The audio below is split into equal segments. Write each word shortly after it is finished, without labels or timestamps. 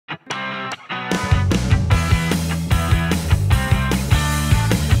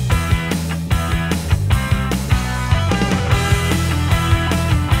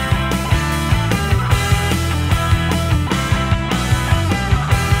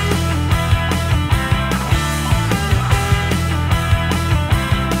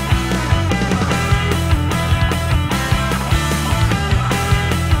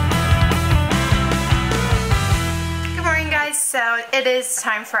it is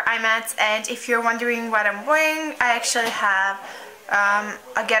time for IMATS, and if you're wondering what I'm wearing, I actually have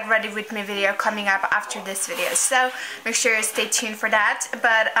a get ready with me video coming up after this video, so make sure you stay tuned for that.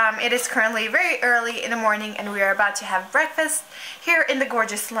 But it is currently very early in the morning and we are about to have breakfast here in the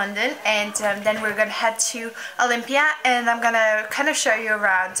gorgeous London, and then we're gonna head to Olympia, and I'm gonna kind of show you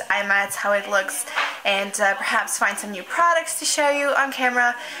around IMATS, how it looks, and perhaps find some new products to show you on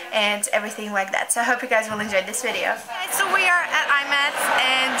camera and everything like that. So I hope you guys will enjoy this video. Right, so we are at IMATS,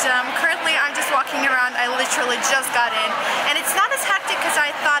 and currently I'm just walking around. I literally just got in, and it's not as hectic as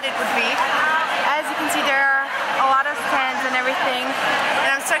I thought it would be. As you can see, there are a lot of stands and everything, and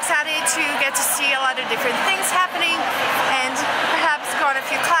I'm so excited to get to see a lot of different things happening and perhaps go on a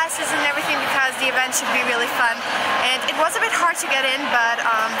few classes and everything, because the event should be really fun. And it was a bit hard to get in, but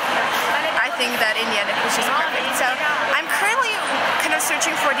I think that in the end it was just perfect. So I'm currently kind of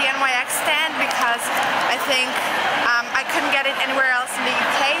searching for the NYX stand, because I think I couldn't get it anywhere else in the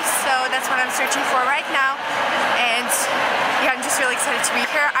UK, so that's what I'm searching for right now. And yeah, I'm just really excited to be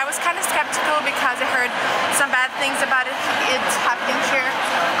here. I was kind of skeptical because I heard some bad things about it happening here,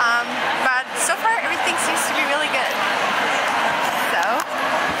 but so far everything seems to be really good. So,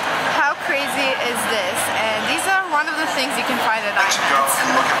 how crazy is this? And these are one of the things you can find at IMATS. Go and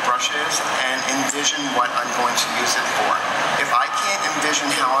look at brushes and envision what I'm going to use it for. If I can't envision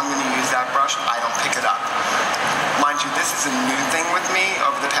how I'm going to use that brush, I don't pick it up. Mind you, this is a new thing with me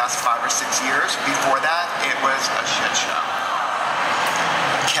over the past 5 or 6 years. Before that, it was a shit show.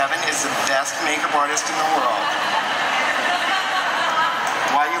 Kevin is the best makeup artist in the world.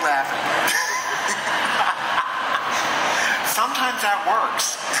 Why are you laughing? Sometimes that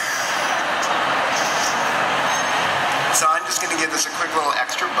works. So I'm just going to give this a quick little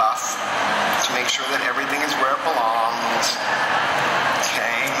extra buff to make sure that everything is where it belongs.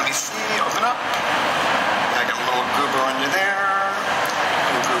 Okay, let me see, open up. I got a little goober under there,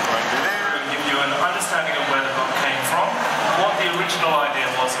 a little goober under there. Give you an understanding of where the book came from, what the original idea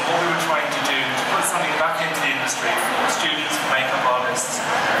was, and what we were trying to do to put something back into the industry for students, for makeup artists,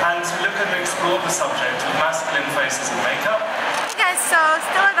 and to look and explore the subject of masculine faces in makeup. Hey guys, so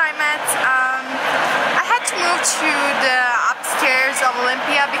still at IMATS. I had to move to the upstairs of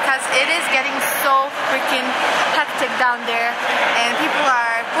Olympia because it is getting so freaking hectic down there, and people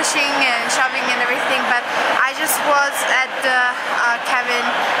are pushing and shoving and everything. But I just was at the Kevin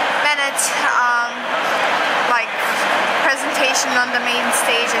Bennett presentation on the main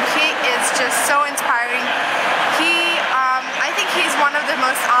stage, and he is just so inspiring. I think he's one of the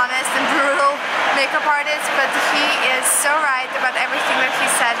most honest and brutal makeup artists, but he is so right about everything that he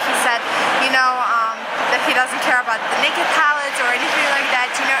said. He said, you know, that he doesn't care about the naked palettes or anything like that,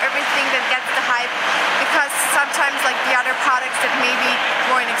 you know, everything that gets the hype, because sometimes like the other products that may be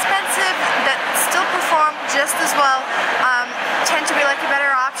more inexpensive, that still perform just as well, tend to be like a better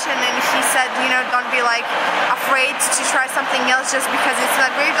option. And he said, you know, don't be like afraid to try something else just because it's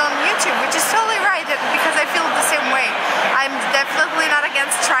not rated on YouTube, which is totally right, because I feel the same way. I'm definitely not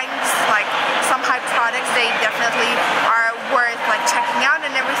against trying like some hype products. They definitely are worth like checking out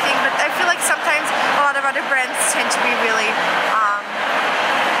and everything, but I feel like sometimes a lot of other brands tend to be really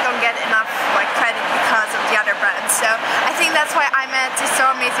don't get enough like credit because of the other brands. So I think that's why IMATS is so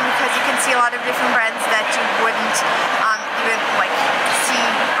amazing, because you can see a lot of different brands that you wouldn't even like see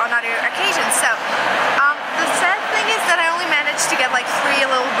on other occasions. So the sad thing is that I only managed to get like 3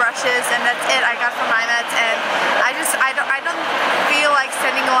 little brushes, and that's it I got from IMATS, and I don't feel like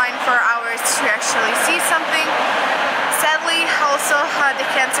standing in line for hours to actually see something. Sadly, also they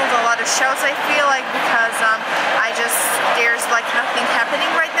canceled a lot of shows, I feel like, because there's like nothing happening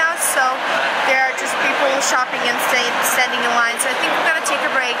right now, so there are just people shopping and standing in line. So I think we're gonna take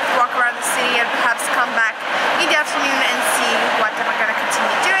a break, walk around the city, and perhaps come back in the afternoon and see what I'm gonna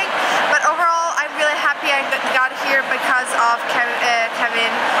continue doing. But overall, I'm really happy I got here because of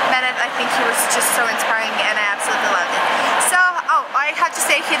Kevin Bennett. I think he was just so inspiring, and I absolutely loved it. So, I had to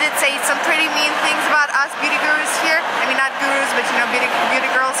say, he did say some pretty mean things about us beauty gurus here. I mean, not gurus, but you know,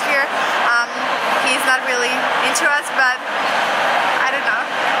 beauty girls here. He's not really into us, but I don't know.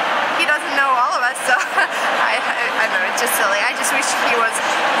 He doesn't know all of us, so I don't know, it's just silly. I just wish he was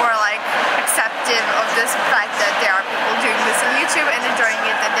more like accepting of this fact that there are people doing this on YouTube and enjoying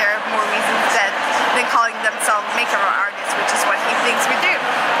it, and